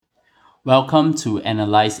Welcome to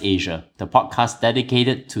Analyze Asia, the podcast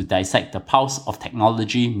dedicated to dissect the pulse of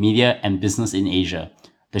technology, media, and business in Asia.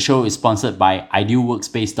 The show is sponsored by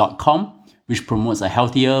idealworkspace.com, which promotes a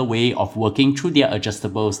healthier way of working through their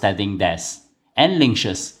adjustable standing desks, and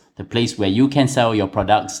Linksys, the place where you can sell your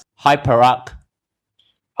products. Hi, Parag.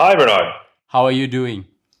 Hi, Bernard. How are you doing?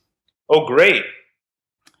 Oh, great.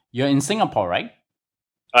 You're in Singapore, right?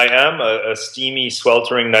 I am a steamy,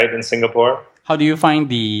 sweltering night in Singapore. How do you find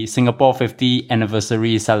the Singapore 50th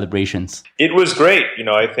anniversary celebrations? It was great.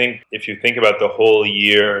 I think if you think about the whole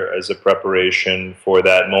year as a preparation for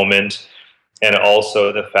that moment, and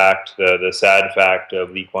also the sad fact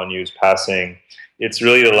of Lee Kuan Yew's passing, it's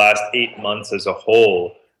really the last 8 months as a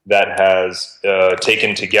whole that has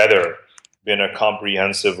taken together been a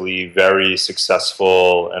comprehensively very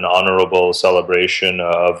successful and honorable celebration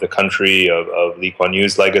of the country, of Lee Kuan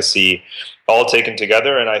Yew's legacy, all taken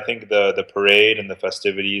together. And I think the parade and the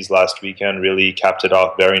festivities last weekend really capped it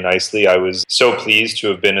off very nicely. I was so pleased to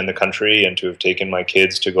have been in the country and to have taken my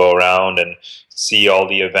kids to go around and see all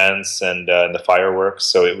the events and the fireworks.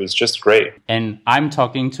 So it was just great. And I'm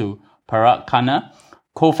talking to Parag Khanna,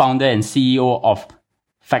 co-founder and CEO of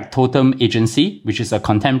Factotum Agency, which is a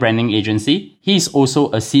content branding agency. He's also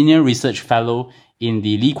a senior research fellow in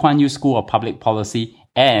the Lee Kuan Yew School of Public Policy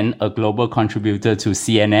and a global contributor to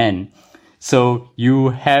CNN. So you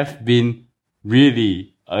have been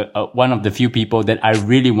really one of the few people that I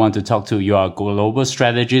really want to talk to. You are a global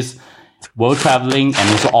strategist, world traveling, and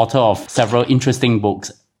also author of several interesting books.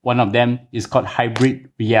 One of them is called Hybrid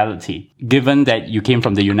Reality. Given that you came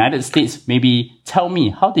from the United States, maybe tell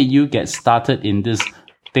me, how did you get started in this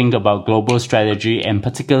thing about global strategy and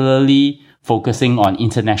particularly focusing on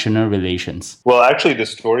international relations? Well, actually, the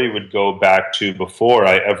story would go back to before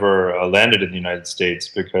I ever landed in the United States,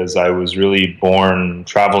 because I was really born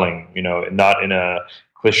traveling, not in a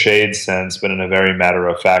cliched sense, but in a very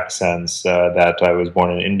matter-of-fact sense, that I was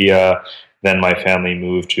born in India. Then my family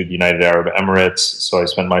moved to the United Arab Emirates, so I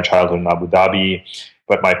spent my childhood in Abu Dhabi.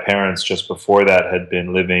 But my parents, just before that, had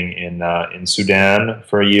been living in Sudan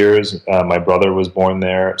for years. My brother was born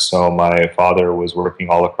there, so my father was working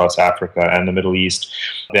all across Africa and the Middle East.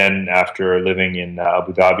 Then after living in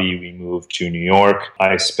Abu Dhabi, we moved to New York.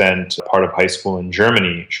 I spent part of high school in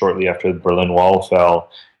Germany shortly after the Berlin Wall fell.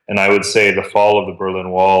 And I would say the fall of the Berlin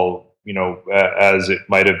Wall, as it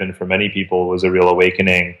might have been for many people, was a real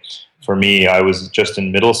awakening. For me, I was just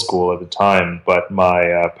in middle school at the time, but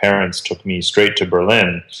my parents took me straight to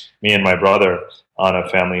Berlin, me and my brother, on a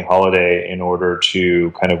family holiday in order to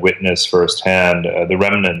kind of witness firsthand the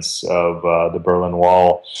remnants of the Berlin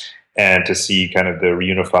Wall and to see kind of the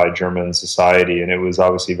reunified German society. And it was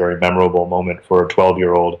obviously a very memorable moment for a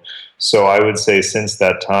 12-year-old. So I would say since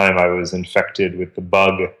that time, I was infected with the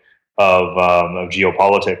bug of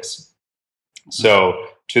geopolitics. So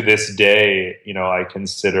to this day, I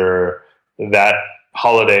consider that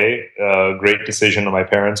holiday a great decision on my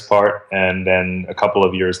parents' part. And then a couple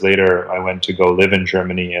of years later, I went to go live in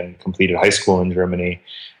Germany and completed high school in Germany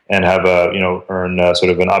and have earn sort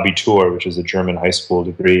of an Abitur, which is a German high school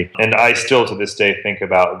degree. And I still to this day think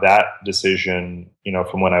about that decision,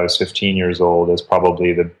 from when I was 15 years old as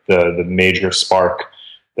probably the major spark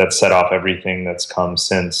that set off everything that's come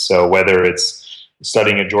since. So whether it's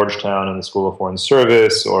studying at Georgetown in the School of Foreign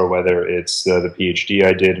Service, or whether it's the PhD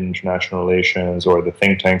I did in international relations, or the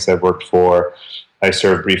think tanks I've worked for. I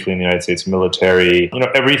served briefly in the United States military.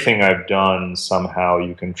 Everything I've done, somehow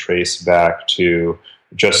you can trace back to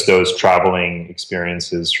just those traveling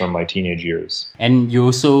experiences from my teenage years. And you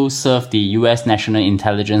also served the US National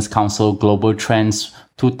Intelligence Council Global Trends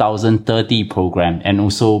 2030 program, and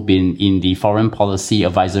also been in the Foreign Policy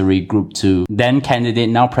Advisory Group to then candidate,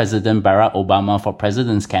 now President Barack Obama for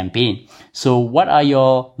president's campaign. So what are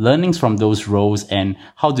your learnings from those roles, and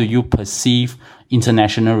how do you perceive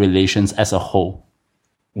international relations as a whole?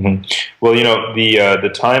 Mm-hmm. Well, the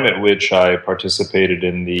time at which I participated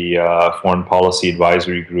in the Foreign Policy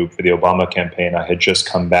Advisory Group for the Obama campaign, I had just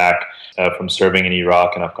come back from serving in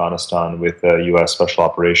Iraq and Afghanistan with U.S. Special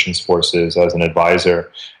Operations Forces as an advisor,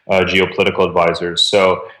 geopolitical advisor.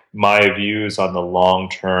 So my views on the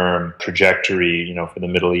long-term trajectory, for the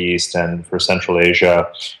Middle East and for Central Asia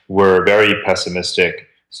were very pessimistic.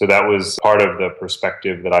 So that was part of the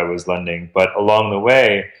perspective that I was lending. But along the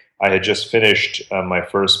way, I had just finished my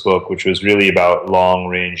first book, which was really about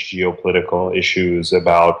long-range geopolitical issues,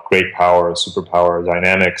 about great power, superpower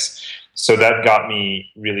dynamics. So that got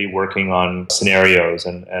me really working on scenarios,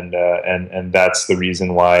 and that's the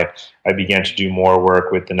reason why I began to do more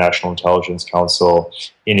work with the National Intelligence Council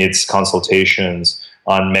in its consultations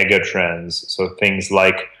on mega trends. So things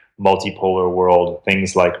like multipolar world,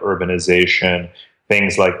 things like urbanization,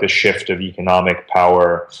 things like the shift of economic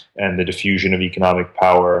power and the diffusion of economic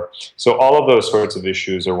power. So all of those sorts of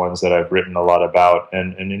issues are ones that I've written a lot about.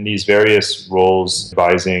 And in these various roles,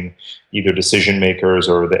 advising either decision makers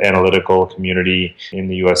or the analytical community in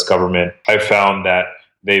the US government, I've found that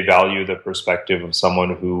they value the perspective of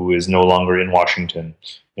someone who is no longer in Washington.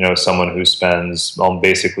 Someone who spends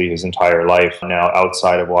basically his entire life now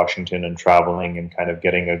outside of Washington and traveling and kind of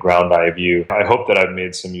getting a ground eye view. I hope that I've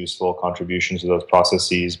made some useful contributions to those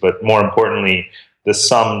processes, but more importantly, the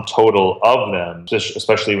sum total of them,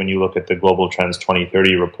 especially when you look at the Global Trends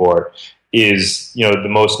 2030 report, is the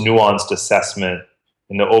most nuanced assessment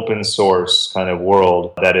in the open source kind of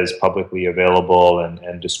world that is publicly available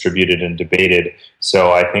and distributed and debated.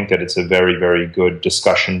 So I think that it's a very, very good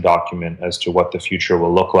discussion document as to what the future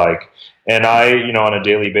will look like. And I, on a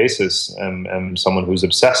daily basis, am someone who's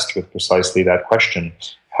obsessed with precisely that question.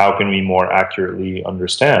 How can we more accurately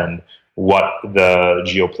understand what the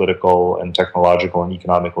geopolitical and technological and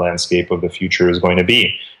economic landscape of the future is going to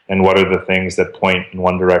be? And what are the things that point in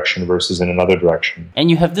one direction versus in another direction?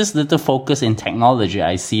 And you have this little focus in technology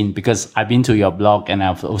I've seen, because I've been to your blog and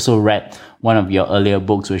I've also read one of your earlier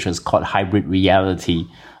books, which was called Hybrid Reality,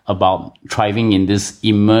 about thriving in this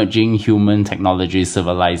emerging human technology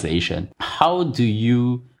civilization. How do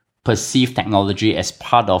you perceive technology as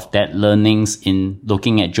part of that learnings in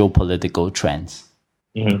looking at geopolitical trends?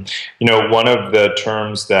 Mm-hmm. One of the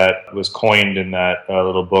terms that was coined in that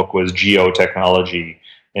little book was geotechnology.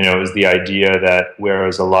 Is the idea that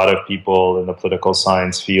whereas a lot of people in the political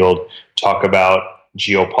science field talk about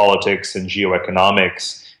geopolitics and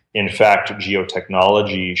geoeconomics, in fact,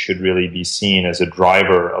 geotechnology should really be seen as a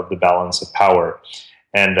driver of the balance of power.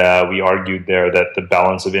 And we argued there that the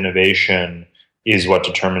balance of innovation is what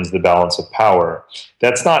determines the balance of power.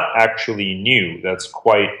 That's not actually new. That's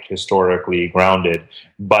quite historically grounded.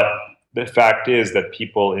 But the fact is that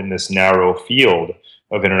people in this narrow field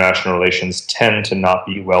of international relations tend to not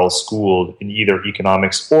be well schooled in either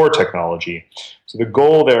economics or technology. So the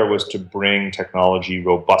goal there was to bring technology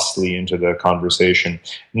robustly into the conversation,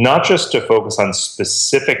 not just to focus on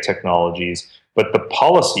specific technologies, but the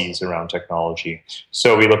policies around technology.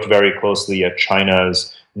 So we looked very closely at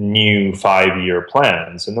China's new 5-year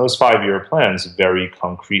plans, and those 5-year plans very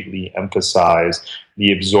concretely emphasize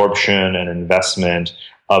the absorption and investment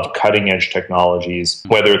of cutting-edge technologies,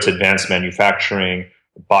 whether it's advanced manufacturing,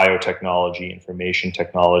 biotechnology, information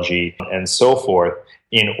technology, and so forth,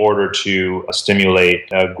 in order to stimulate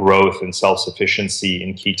growth and self-sufficiency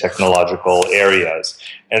in key technological areas.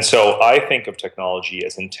 And so I think of technology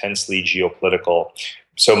as intensely geopolitical.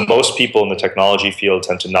 So most people in the technology field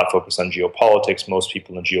tend to not focus on geopolitics. Most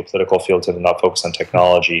people in the geopolitical field tend to not focus on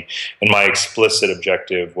technology. And my explicit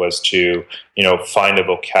objective was to, find a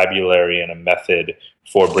vocabulary and a method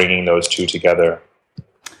for bringing those two together.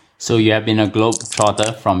 So you have been a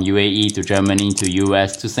globetrotter from UAE to Germany to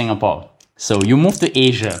US to Singapore. So you moved to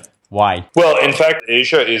Asia. Why? Well, in fact,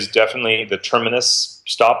 Asia is definitely the terminus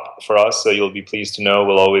stop for us. So you'll be pleased to know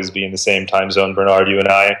we'll always be in the same time zone, Bernard, you and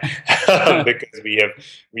I, because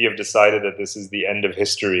we have decided that this is the end of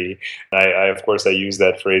history. Of course, I use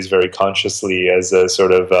that phrase very consciously as a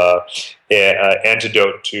sort of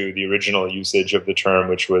antidote to the original usage of the term,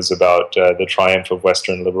 which was about the triumph of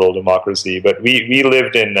Western liberal democracy. But we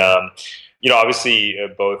lived in obviously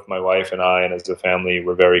both my wife and I, and as a family,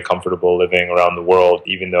 were very comfortable living around the world,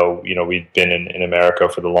 even though, we'd been in America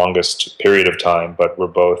for the longest period of time, but we're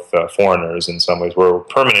both foreigners in some ways. We're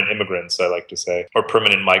permanent immigrants, I like to say, or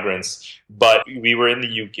permanent migrants. But we were in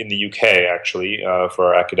the UK, actually, for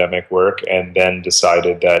our academic work, and then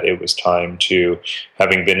decided that it was time to,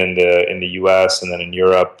 having been in the US and then in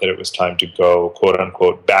Europe, that it was time to go, quote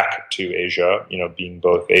unquote, back to Asia, being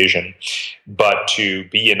both Asian, but to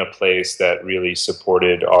be in a place that really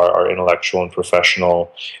supported our intellectual and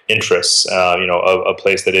professional interests, a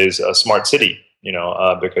place that is a smart city,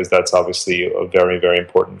 because that's obviously a very, very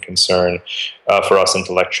important concern for us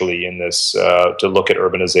intellectually in this, to look at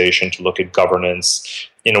urbanization, to look at governance.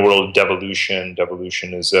 In a world of devolution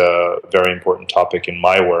is a very important topic in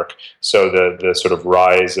my work. So the sort of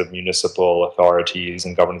rise of municipal authorities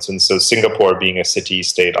and governance. And so Singapore being a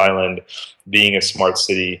city-state island, being a smart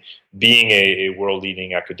city, being a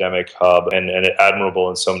world-leading academic hub and admirable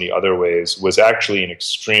in so many other ways, was actually an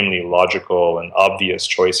extremely logical and obvious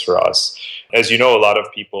choice for us. As you know, a lot of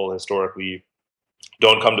people historically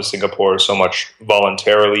don't come to Singapore so much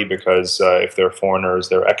voluntarily because if they're foreigners,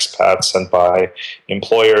 they're expats sent by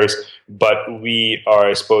employers. But we are,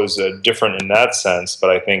 I suppose, different in that sense. But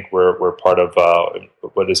I think we're part of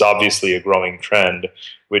what is obviously a growing trend,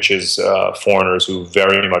 which is foreigners who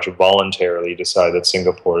very much voluntarily decide that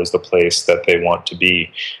Singapore is the place that they want to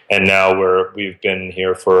be. And now we've been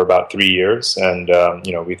here for about 3 years, and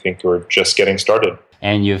we think we're just getting started.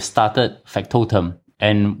 And you've started Factotum.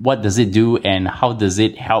 And what does it do, and how does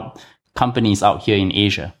it help companies out here in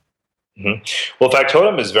Asia? Mm-hmm. Well,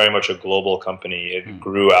 Factotum is very much a global company. It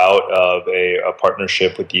grew out of a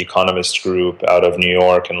partnership with the Economist Group out of New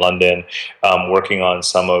York and London, working on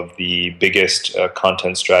some of the biggest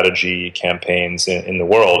content strategy campaigns in the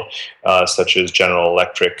world, such as General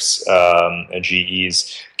Electric's and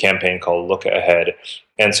GE's campaign called Look Ahead.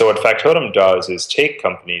 And so what Factotum does is take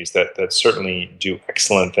companies that certainly do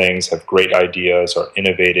excellent things, have great ideas, are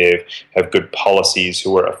innovative, have good policies,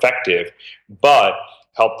 who are effective, but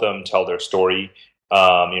help them tell their story,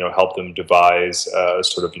 help them devise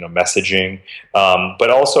messaging,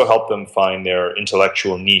 but also help them find their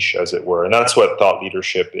intellectual niche, as it were. And that's what thought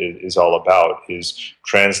leadership is all about, is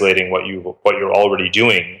translating what you're already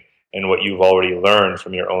doing and what you've already learned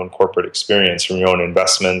from your own corporate experience, from your own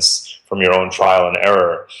investments, from your own trial and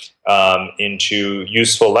error, into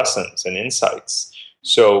useful lessons and insights.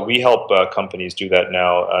 So we help companies do that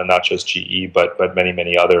now, not just GE, but many,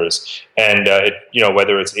 many others. And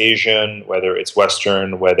whether it's Asian, whether it's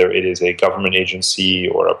Western, whether it is a government agency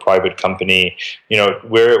or a private company,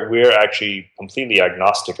 we're actually completely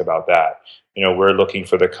agnostic about that. We're looking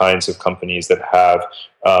for the kinds of companies that have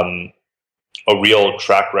a real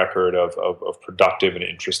track record of productive and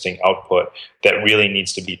interesting output that really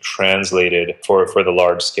needs to be translated for the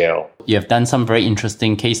large scale. You have done some very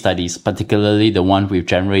interesting case studies, particularly the one with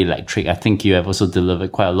General Electric. I think you have also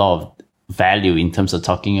delivered quite a lot of value in terms of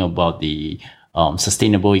talking about the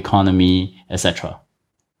sustainable economy, etc.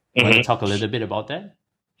 Mm-hmm. Want to talk a little bit about that?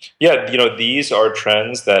 Yeah, these are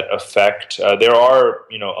trends that affect, there are,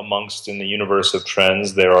 amongst in the universe of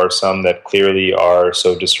trends, there are some that clearly are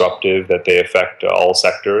so disruptive that they affect all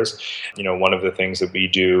sectors. One of the things that we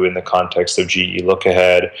do in the context of GE Look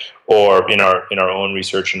Ahead, or in our own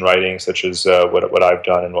research and writing, such as what I've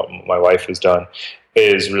done and what my wife has done,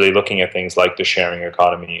 is really looking at things like the sharing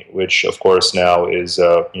economy, which of course now is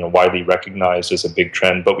widely recognized as a big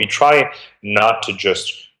trend. But we try not to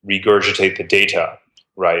just regurgitate the data.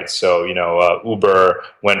 Right. So, Uber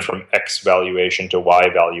went from X valuation to Y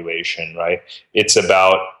valuation, right? It's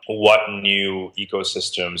about what new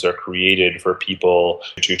ecosystems are created for people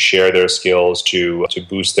to share their skills, to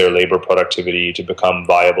boost their labor productivity, to become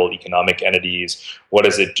viable economic entities. What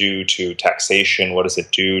does it do to taxation? What does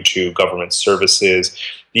it do to government services?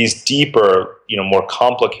 These deeper, more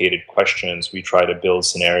complicated questions we try to build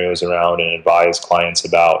scenarios around and advise clients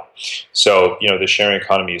about. So, the sharing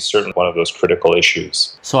economy is certainly one of those critical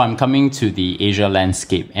issues. So I'm coming to the Asia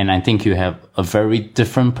landscape, and I think you have a very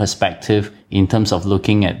different perspective in terms of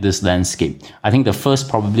looking at this landscape. I think the first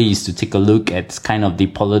probably is to take a look at kind of the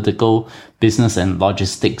political, business and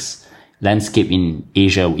logistics landscape in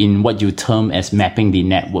Asia, in what you term as mapping the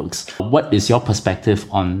networks. What is your perspective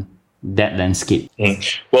on that landscape?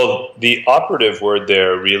 Well, the operative word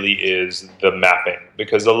there really is the mapping,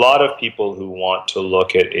 because a lot of people who want to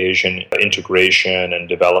look at Asian integration and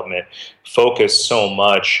development focus so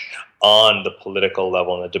much on the political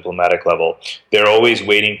level and the diplomatic level. They're always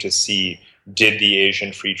waiting to see, did the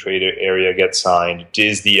Asian Free Trade Area get signed?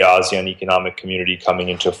 Is the ASEAN Economic Community coming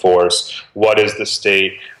into force? What is the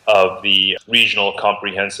state of the Regional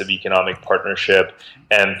Comprehensive Economic Partnership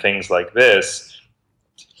and things like this?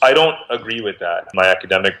 I don't agree with that. In my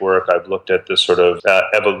academic work, I've looked at the sort of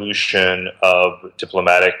evolution of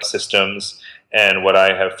diplomatic systems, and what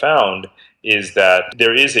I have found is that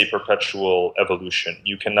there is a perpetual evolution.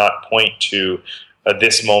 You cannot point to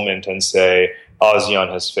this moment and say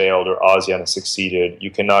ASEAN has failed or ASEAN has succeeded. You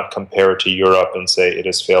cannot compare it to Europe and say it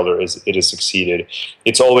has failed or it has succeeded.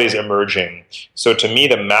 It's always emerging. So to me,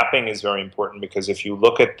 the mapping is very important, because if you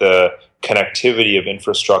look at the connectivity of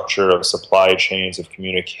infrastructure, of supply chains, of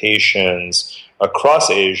communications across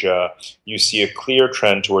Asia, you see a clear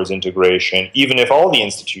trend towards integration, even if all the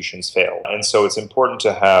institutions fail. And so it's important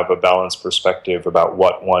to have a balanced perspective about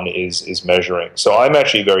what one is measuring. So I'm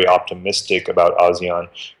actually very optimistic about ASEAN,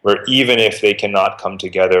 where even if they cannot come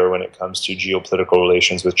together when it comes to geopolitical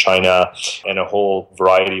relations with China and a whole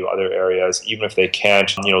variety of other areas, even if they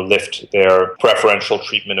can't, lift their preferential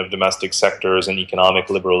treatment of domestic sectors and economic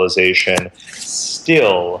liberalization,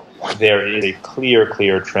 still there is a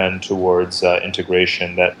clear trend towards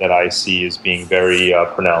integration that I see as being very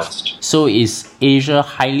pronounced. So is Asia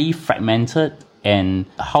highly fragmented? And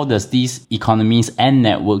how does these economies and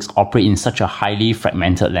networks operate in such a highly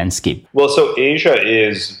fragmented landscape? Well, so Asia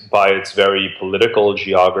is, by its very political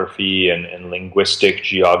geography and linguistic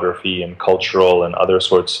geography and cultural and other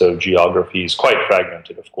sorts of geographies, quite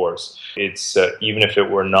fragmented, of course. It's even if it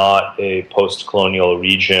were not a post-colonial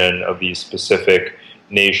region of these specific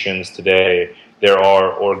nations today, there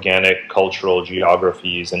are organic cultural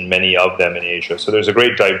geographies and many of them in Asia. So there's a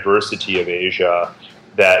great diversity of Asia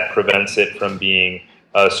that prevents it from being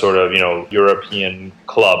a sort of, European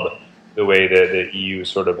club, the way that the EU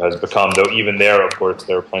sort of has become, though even there, of course,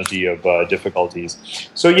 there are plenty of difficulties.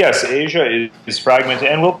 So yes, Asia is fragmented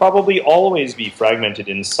and will probably always be fragmented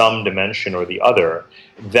in some dimension or the other.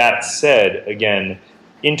 That said, again,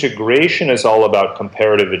 integration is all about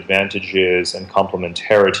comparative advantages and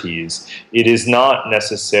complementarities. It is not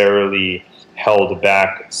necessarily held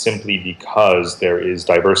back simply because there is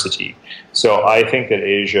diversity. So I think that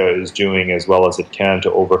Asia is doing as well as it can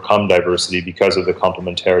to overcome diversity because of the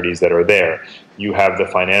complementarities that are there. You have the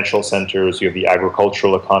financial centers, you have the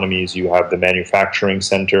agricultural economies, you have the manufacturing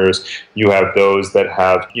centers, you have those that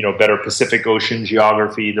have, better Pacific Ocean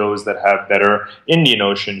geography, those that have better Indian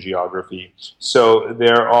Ocean geography. So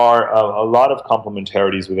there are a lot of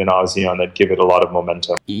complementarities within ASEAN that give it a lot of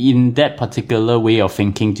momentum. In that particular way of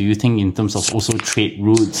thinking, do you think in terms of also trade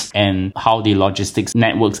routes and how the logistics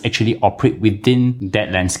networks actually operate within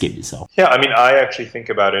that landscape itself? Yeah, I actually think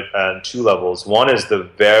about it on two levels. One is the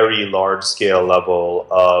very large scale level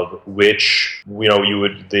of which,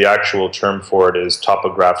 the actual term for it is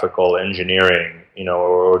topographical engineering,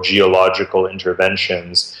 or geological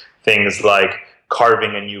interventions, things like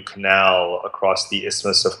carving a new canal across the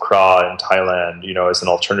Isthmus of Kra in Thailand, as an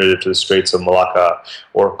alternative to the Straits of Malacca,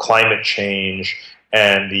 or climate change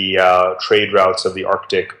and the trade routes of the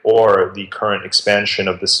Arctic, or the current expansion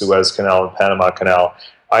of the Suez Canal and Panama Canal.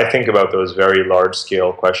 I think about those very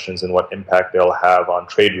large-scale questions and what impact they'll have on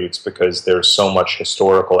trade routes, because there's so much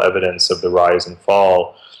historical evidence of the rise and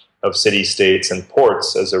fall of city-states and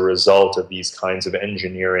ports as a result of these kinds of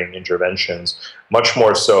engineering interventions, much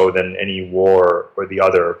more so than any war or the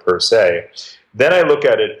other per se. Then I look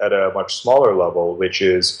at it at a much smaller level, which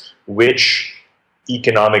is which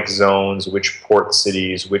economic zones, which port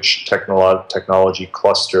cities, which technology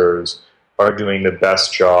clusters are doing the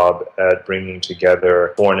best job at bringing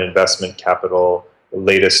together foreign investment capital, the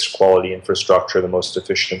latest quality infrastructure, the most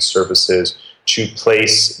efficient services to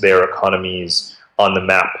place their economies on the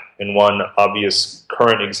map. And one obvious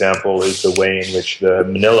current example is the way in which the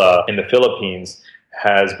Manila in the Philippines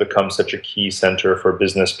has become such a key center for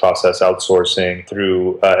business process outsourcing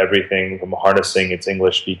through everything from harnessing its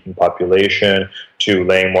English-speaking population to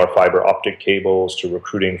laying more fiber optic cables to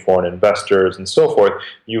recruiting foreign investors and so forth.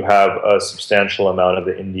 You have a substantial amount of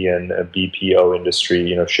the Indian BPO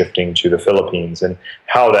industry, shifting to the Philippines. And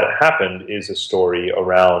how that happened is a story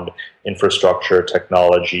around infrastructure,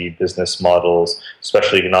 technology, business models,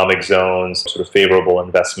 especially economic zones, sort of favorable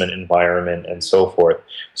investment environment, and so forth.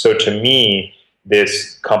 So to me,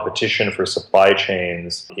 this competition for supply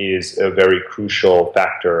chains is a very crucial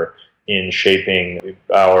factor in shaping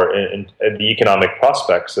the economic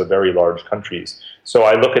prospects of very large countries. So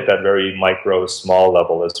I look at that very micro, small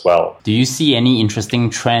level as well. Do you see any interesting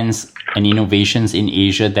trends and innovations in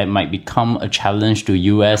Asia that might become a challenge to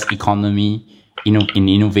US economy in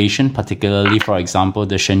innovation, particularly, for example,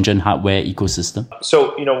 the Shenzhen hardware ecosystem?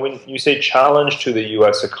 So, when you say challenge to the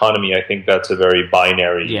U.S. economy, I think that's a very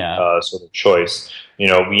binary sort of choice.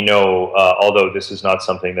 We know, although this is not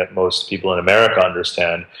something that most people in America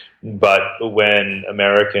understand, but when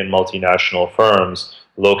American multinational firms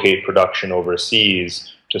locate production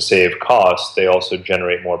overseas to save costs, they also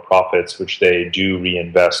generate more profits, which they do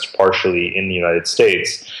reinvest partially in the United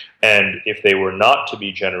States. And if they were not to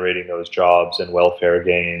be generating those jobs and welfare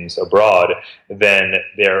gains abroad, then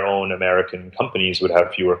their own American companies would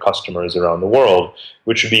have fewer customers around the world,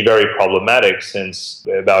 which would be very problematic since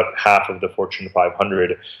about half of the Fortune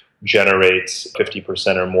 500 generates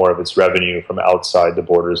 50% or more of its revenue from outside the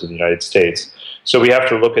borders of the United States. So we have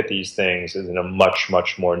to look at these things in a much,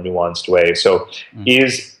 much more nuanced way. So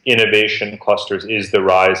is innovation clusters, is the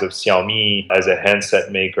rise of Xiaomi as a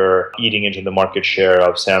handset maker eating into the market share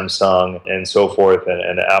of Samsung and so forth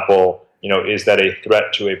and Apple, is that a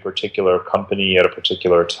threat to a particular company at a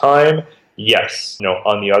particular time? Yes.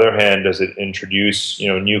 On the other hand, does it introduce,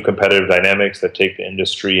 new competitive dynamics that take the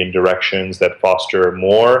industry in directions that foster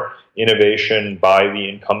more innovation by the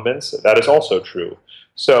incumbents? That is also true.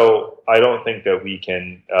 So I don't think that we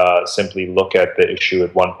can simply look at the issue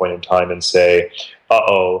at one point in time and say,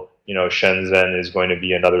 Shenzhen is going to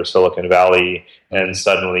be another Silicon Valley, and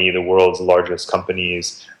suddenly the world's largest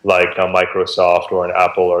companies like Microsoft or an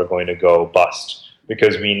Apple are going to go bust.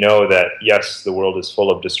 Because we know that, yes, the world is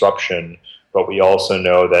full of disruption, but we also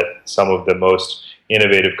know that some of the most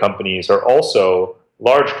innovative companies are also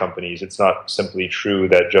large companies. It's not simply true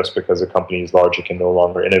that just because a company is large, it can no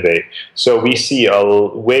longer innovate. So we see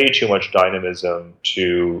way too much dynamism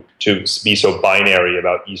to be so binary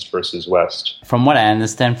about East versus West. From what I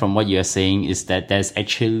understand from what you're saying is that there's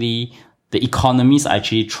actually the economies are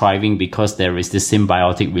actually thriving because there is this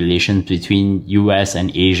symbiotic relation between US and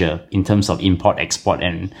Asia in terms of import, export,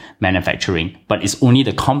 and manufacturing. But it's only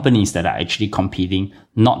the companies that are actually competing,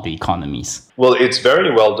 not the economies. Well, it's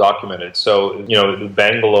very well documented. So,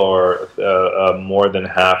 Bangalore, more than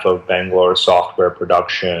half of Bangalore software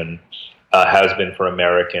production has been for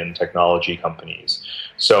American technology companies.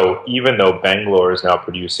 So even though Bangalore is now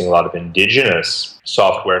producing a lot of indigenous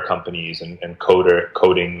software companies and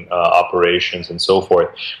coding operations and so forth,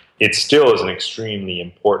 it still is an extremely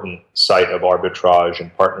important site of arbitrage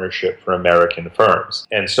and partnership for American firms.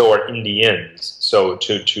 And so are Indians. So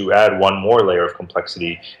to add one more layer of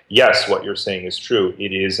complexity, yes, what you're saying is true.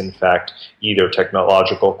 It is, in fact, either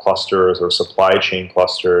technological clusters or supply chain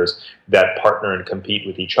clusters that partner and compete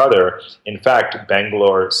with each other. In fact,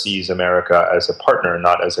 Bangalore sees America as a partner,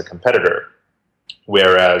 not as a competitor.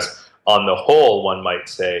 Whereas on the whole, one might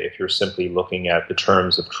say, if you're simply looking at the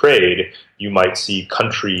terms of trade, you might see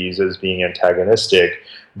countries as being antagonistic,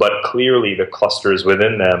 but clearly the clusters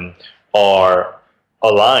within them are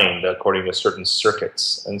aligned according to certain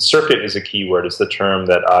circuits. And circuit is a key word. It's the term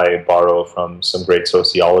that I borrow from some great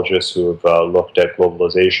sociologists who have looked at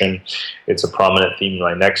globalization. It's a prominent theme in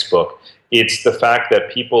my next book. It's the fact that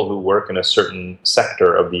people who work in a certain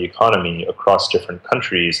sector of the economy across different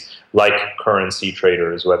countries, like currency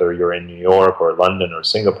traders, whether you're in New York or London or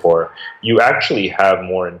Singapore, you actually have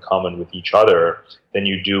more in common with each other than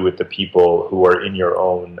you do with the people who are in your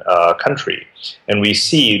own country. And we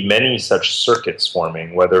see many such circuits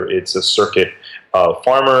forming, whether it's a circuit of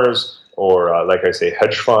farmers or, like I say,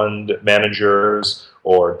 hedge fund managers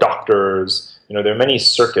or doctors. There are many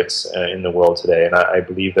circuits in the world today, and I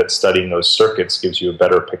believe that studying those circuits gives you a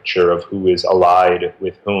better picture of who is allied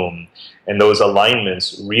with whom. And those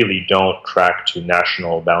alignments really don't track to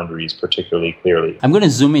national boundaries particularly clearly. I'm going to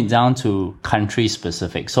zoom it down to country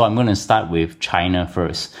specific. So I'm going to start with China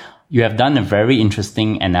first. You have done a very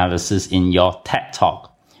interesting analysis in your TED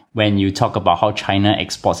Talk when you talk about how China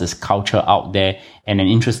exports its culture out there, and an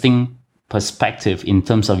interesting perspective in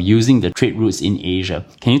terms of using the trade routes in Asia.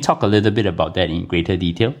 Can you talk a little bit about that in greater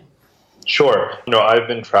detail? Sure. I've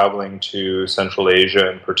been traveling to Central Asia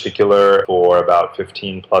in particular for about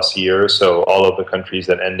 15 plus years. So all of the countries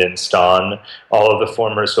that end in Stan, all of the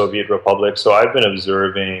former Soviet republics. So I've been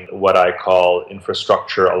observing what I call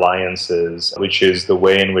infrastructure alliances, which is the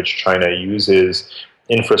way in which China uses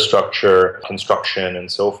infrastructure, construction,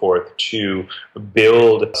 and so forth to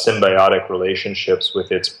build symbiotic relationships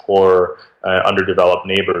with its poor, underdeveloped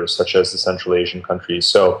neighbors, such as the Central Asian countries.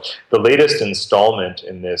 So the latest installment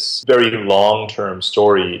in this very long-term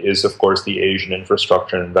story is, of course, the Asian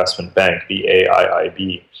Infrastructure and Investment Bank, the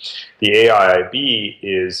AIIB. The AIIB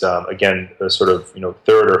is, again, the sort of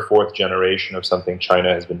third or fourth generation of something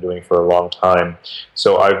China has been doing for a long time.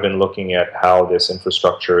 So I've been looking at how this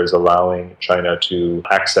infrastructure is allowing China to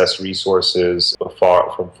access resources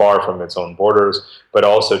far from its own borders, but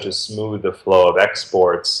also to smooth the flow of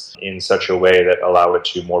exports in such a way that allow it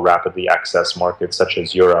to more rapidly access markets such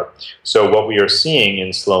as Europe. So what we are seeing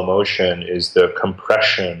in slow motion is the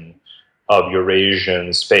compression of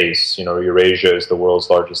Eurasian space. Eurasia is the world's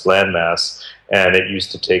largest landmass, and it used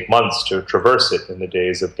to take months to traverse it in the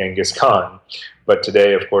days of Genghis Khan. But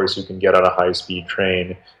today, of course, you can get on a high-speed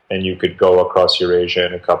train and you could go across Eurasia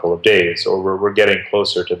in a couple of days, or we're getting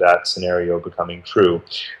closer to that scenario becoming true.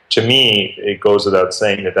 To me, it goes without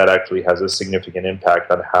saying that actually has a significant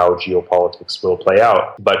impact on how geopolitics will play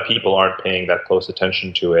out. But people aren't paying that close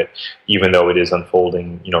attention to it, even though it is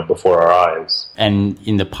unfolding, before our eyes. And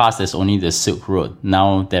in the past, there's only the Silk Road.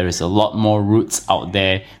 Now there is a lot more routes out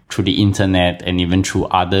there through the internet and even through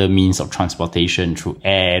other means of transportation, through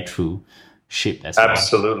air, through ship as well.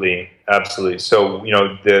 Absolutely. So,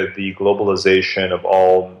 the globalization of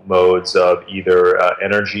all modes of either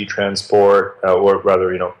energy transport, or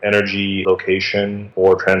rather, energy, location,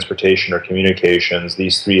 or transportation or communications,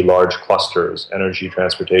 these three large clusters, energy,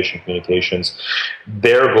 transportation, communications,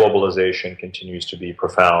 their globalization continues to be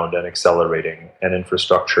profound and accelerating, and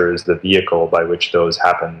infrastructure is the vehicle by which those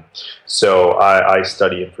happen. So I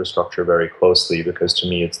study infrastructure very closely because to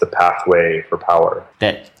me it's the pathway for power.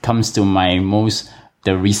 That comes to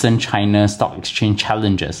the recent China Stock Exchange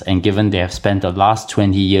challenges. And given they have spent the last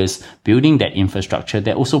 20 years building that infrastructure,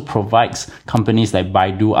 that also provides companies like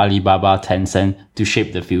Baidu, Alibaba, Tencent to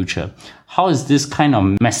shape the future. How is this kind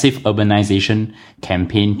of massive urbanization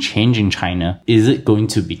campaign changing China? Is it going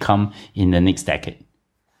to become in the next decade?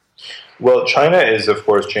 Well, China is, of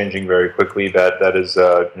course, changing very quickly. That is,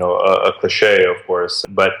 a cliche, of course.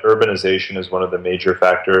 But urbanization is one of the major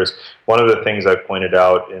factors. One of the things I pointed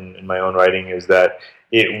out in my own writing is that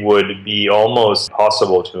it would be almost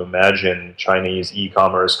possible to imagine Chinese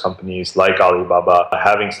e-commerce companies like Alibaba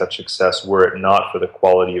having such success were it not for the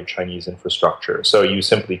quality of Chinese infrastructure. So you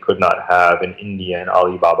simply could not have an Indian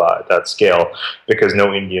Alibaba at that scale because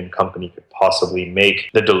no Indian company could possibly make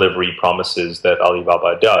the delivery promises that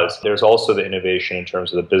Alibaba does. There's also the innovation in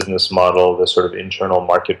terms of the business model, the sort of internal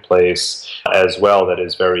marketplace as well that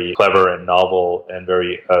is very clever and novel and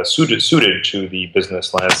very suited to the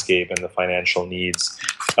business landscape and the financial needs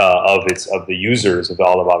of the users of the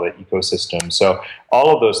Alibaba ecosystem. So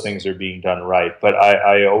all of those things are being done right. But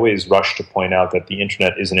I always rush to point out that the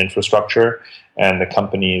internet is an infrastructure, and the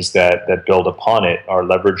companies that build upon it are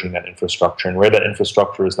leveraging that infrastructure. And where that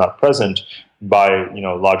infrastructure is not present, by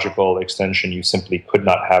logical extension, you simply could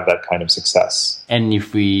not have that kind of success. And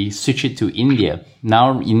if we switch it to India,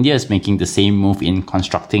 now India is making the same move in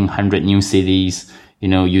constructing 100 new cities,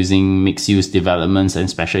 using mixed-use developments and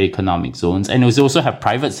special economic zones. And we also have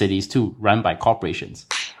private cities too, run by corporations.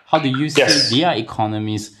 How do you see their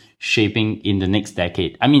economies shaping in the next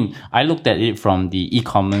decade? I mean, I looked at it from the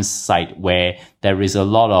e-commerce side where there is a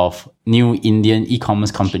lot of new Indian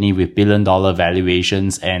e-commerce company with billion-dollar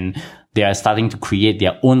valuations, and they are starting to create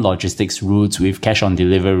their own logistics routes with cash on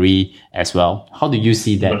delivery as well. How do you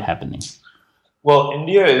see that happening? Well,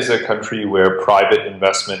 India is a country where private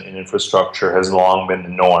investment in infrastructure has long been the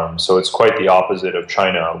norm. So it's quite the opposite of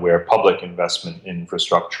China, where public investment in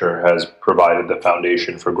infrastructure has provided the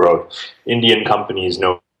foundation for growth. Indian companies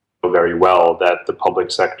know very well that the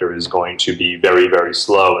public sector is going to be very, very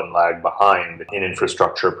slow and lag behind in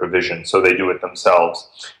infrastructure provision. So they do it themselves.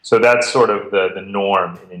 So that's sort of the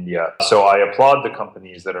norm in India. So I applaud the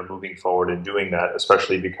companies that are moving forward and doing that,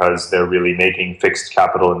 especially because they're really making fixed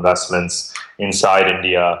capital investments inside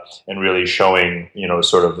India and really showing,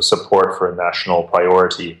 sort of the support for a national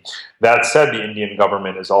priority. That said, the Indian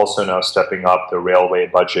government is also now stepping up. The railway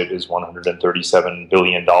budget is $137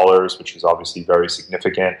 billion, which is obviously very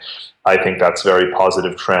significant. I think that's a very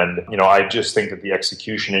positive trend. I just think that the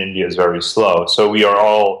execution in India is very slow. So we are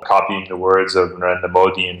all copying the words of Narendra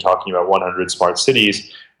Modi and talking about 100 smart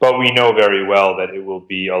cities, but we know very well that it will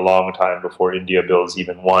be a long time before India builds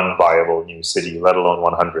even one viable new city, let alone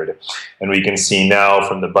 100. And we can see now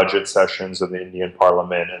from the budget sessions of the Indian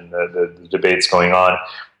parliament and the debates going on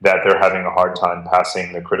that they're having a hard time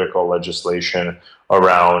passing the critical legislation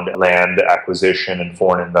around land acquisition and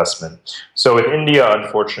foreign investment. So with India,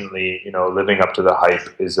 unfortunately, living up to the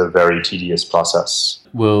hype is a very tedious process.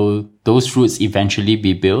 Will those routes eventually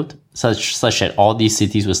be built such that all these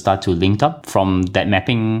cities will start to link up from that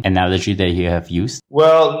mapping analogy that you have used?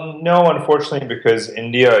 Well, no, unfortunately, because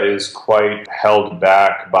India is quite held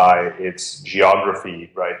back by its geography,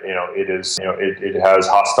 right? It has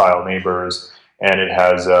hostile neighbors, and it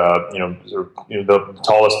has the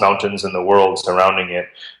tallest mountains in the world surrounding it.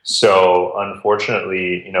 So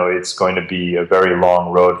unfortunately, it's going to be a very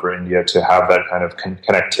long road for India to have that kind of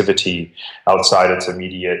connectivity outside its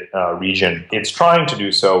immediate region. It's trying to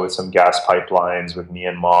do so with some gas pipelines with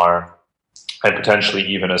Myanmar and potentially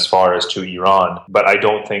even as far as to Iran. But I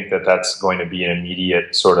don't think that that's going to be an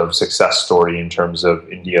immediate sort of success story in terms of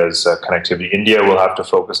India's connectivity. India will have to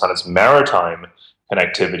focus on its maritime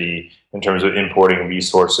connectivity in terms of importing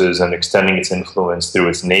resources and extending its influence through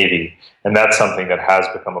its navy. And that's something that has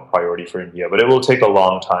become a priority for India, but it will take a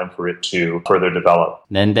long time for it to further develop.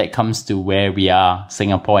 Then that comes to where we are,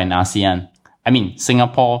 Singapore and ASEAN. I mean,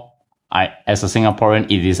 Singapore, as a Singaporean,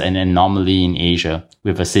 it is an anomaly in Asia,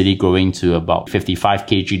 with a city growing to about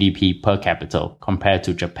 55k GDP per capita compared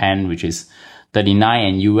to Japan, which is 39,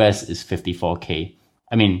 and US is 54k.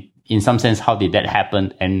 I mean, in some sense, how did that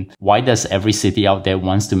happen? And why does every city out there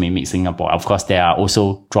wants to mimic Singapore? Of course, there are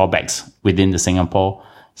also drawbacks within the Singapore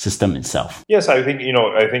system itself? Yes, I think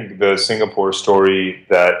the Singapore story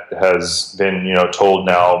that has been, told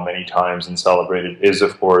now many times and celebrated is,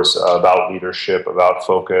 of course, about leadership, about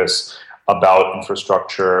focus, about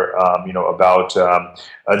infrastructure, about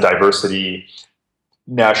diversity,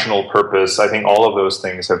 national purpose. I think all of those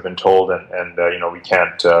things have been told, and we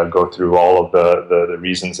can't go through all of the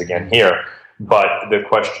reasons again here. But the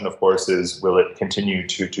question, of course, is will it continue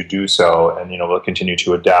to do so, and will it continue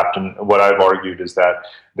to adapt? And what I've argued is that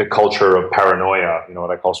the culture of paranoia,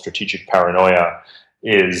 what I call strategic paranoia,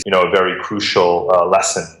 is a very crucial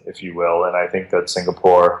lesson, if you will. And I think that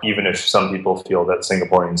Singapore, even if some people feel that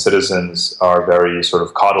Singaporean citizens are very sort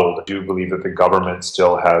of coddled, I do believe that the government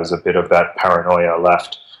still has a bit of that paranoia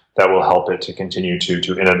left that will help it to continue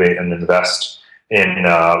to innovate and invest in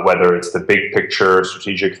whether it's the big picture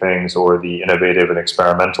strategic things or the innovative and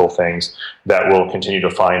experimental things that will continue to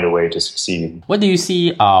find a way to succeed. What do you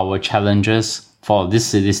see our challenges for this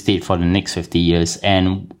city-state for the next 50 years,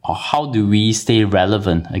 and how do we stay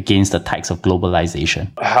relevant against the tides of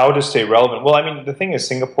globalization? How to stay relevant? Well, I mean, the thing is,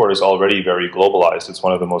 Singapore is already very globalized. It's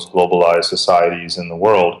one of the most globalized societies in the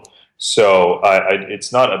world. So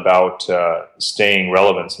it's not about staying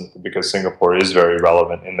relevant, because Singapore is very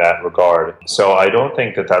relevant in that regard. So I don't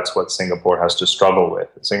think that that's what Singapore has to struggle with.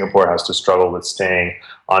 Singapore has to struggle with staying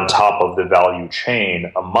on top of the value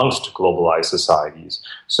chain amongst globalized societies.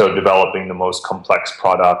 So developing the most complex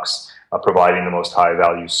products, providing the most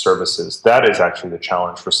high-value services. That is actually the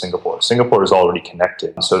challenge for Singapore. Singapore is already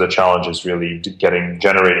connected. So the challenge is really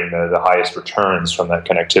generating the highest returns from that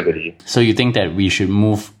connectivity. So you think that we should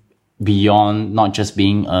move beyond not just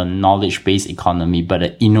being a knowledge-based economy, but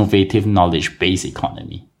an innovative knowledge-based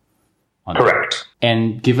economy? Correct.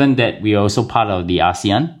 And given that we are also part of the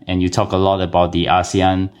ASEAN, and you talk a lot about the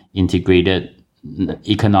ASEAN integrated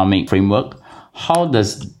economic framework, how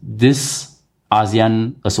does this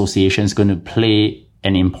ASEAN association is going to play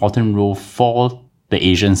an important role for the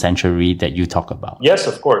Asian century that you talk about? Yes,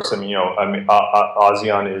 of course.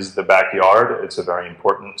 ASEAN is the backyard. It's a very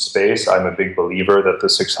important space. I'm a big believer that the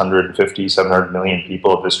 650, 700 million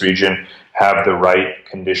people of this region have the right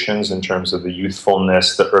conditions in terms of the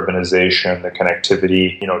youthfulness, the urbanization, the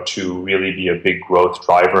connectivity, to really be a big growth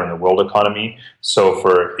driver in the world economy. So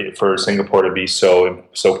for Singapore to be so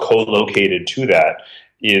co-located to that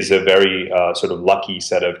is a very sort of lucky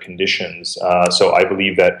set of conditions. So I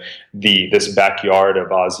believe that this backyard of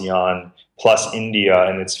ASEAN plus India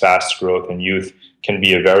and its fast growth and youth can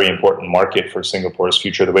be a very important market for Singapore's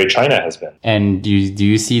future, the way China has been. And do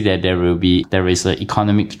you see that there is an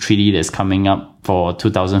economic treaty that's coming up for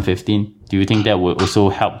 2015? Do you think that will also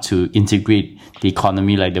help to integrate the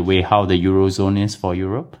economy like the way how the Eurozone is for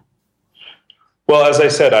Europe? Well, as I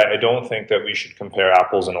said, I don't think that we should compare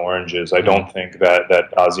apples and oranges. I don't think that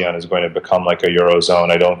ASEAN is going to become like a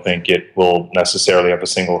Eurozone. I don't think it will necessarily have a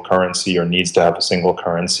single currency or needs to have a single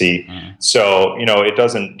currency. So, it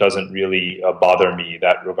doesn't really bother me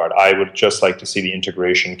that regard. I would just like to see the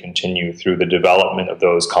integration continue through the development of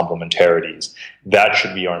those complementarities. That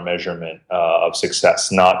should be our measurement of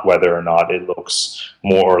success, not whether or not it looks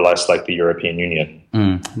more or less like the European Union.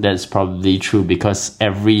 That's probably true, because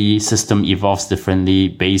every system evolves differently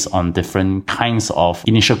based on different kinds of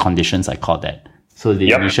initial conditions, I call that. So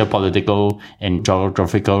the initial political and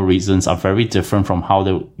geographical reasons are very different from how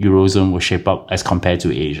the Eurozone will shape up as compared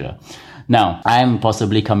to Asia. Now, I am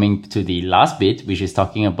possibly coming to the last bit, which is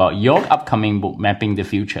talking about your upcoming book, Mapping the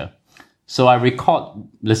Future. So I recall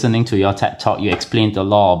listening to your TED Talk, you explained a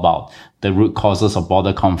lot about the root causes of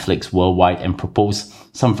border conflicts worldwide and proposed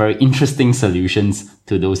some very interesting solutions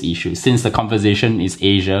to those issues. Since the conversation is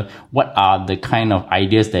Asia, what are the kind of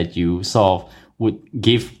ideas that you sort of would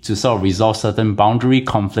give to sort of resolve certain boundary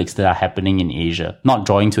conflicts that are happening in Asia, not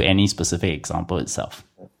drawing to any specific example itself?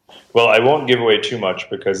 Well, I won't give away too much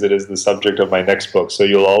because it is the subject of my next book, so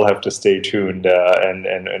you'll all have to stay tuned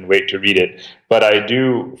and wait to read it. But I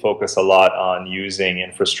do focus a lot on using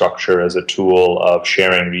infrastructure as a tool of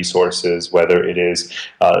sharing resources, whether it is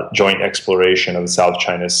joint exploration of the South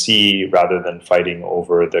China Sea rather than fighting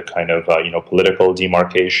over the kind of political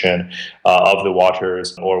demarcation of the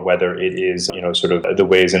waters, or whether it is sort of the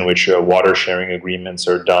ways in which water sharing agreements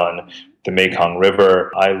are done. The Mekong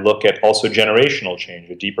River. I look at also generational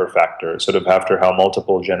change, a deeper factor, sort of after how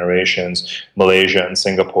multiple generations, Malaysia and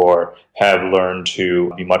Singapore, have learned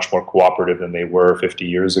to be much more cooperative than they were 50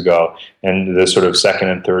 years ago, and the sort of second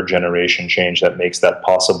and third generation change that makes that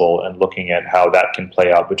possible, and looking at how that can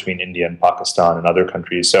play out between India and Pakistan and other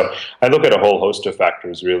countries. So I look at a whole host of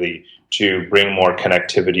factors really to bring more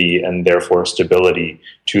connectivity and therefore stability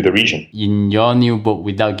to the region. In your new book,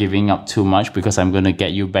 without giving up too much, because I'm going to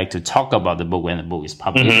get you back to talk about the book when the book is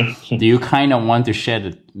published, do you kind of want to share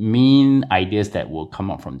the main ideas that will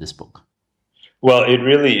come up from this book? Well, it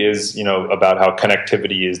really is, about how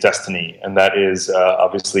connectivity is destiny. And that is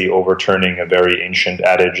obviously overturning a very ancient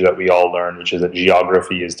adage that we all learn, which is that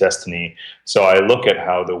geography is destiny. So I look at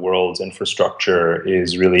how the world's infrastructure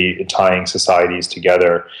is really tying societies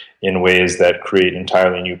together in ways that create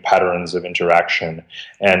entirely new patterns of interaction.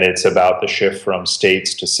 And it's about the shift from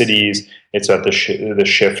states to cities. It's about the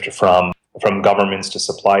shift from governments to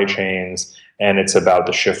supply chains. And it's about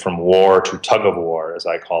the shift from war to tug of war, as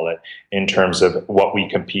I call it, in terms of what we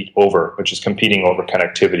compete over, which is competing over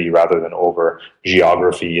connectivity rather than over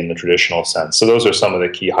geography in the traditional sense. So those are some of the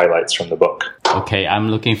key highlights from the book. Okay,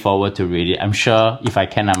 I'm looking forward to read it. I'm sure if I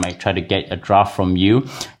can, I might try to get a draft from you.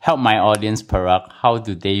 Help my audience, Parag. How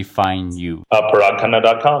do they find you?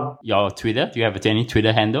 ParagKhanna.com. Your Twitter? Do you have any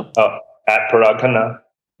Twitter handle? At Parag Khanna.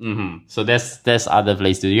 So there's other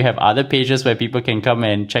places. Do you have other pages where people can come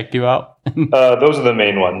and check you out? Those are the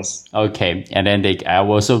main ones. Okay, and then I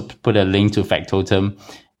will also put a link to Factotum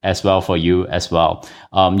as well for you as well.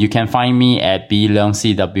 You can find me at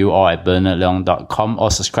bleungcw or at bernardleung.com, or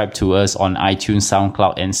subscribe to us on iTunes,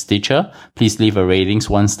 SoundCloud, and Stitcher. Please leave a ratings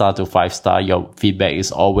 1 star to 5 star. Your feedback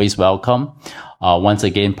is always welcome. Once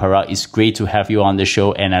again, Parag, it's great to have you on the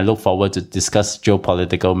show, and I look forward to discuss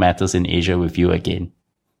geopolitical matters in Asia with you again.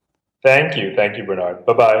 Thank you, Bernard.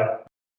 Bye-bye.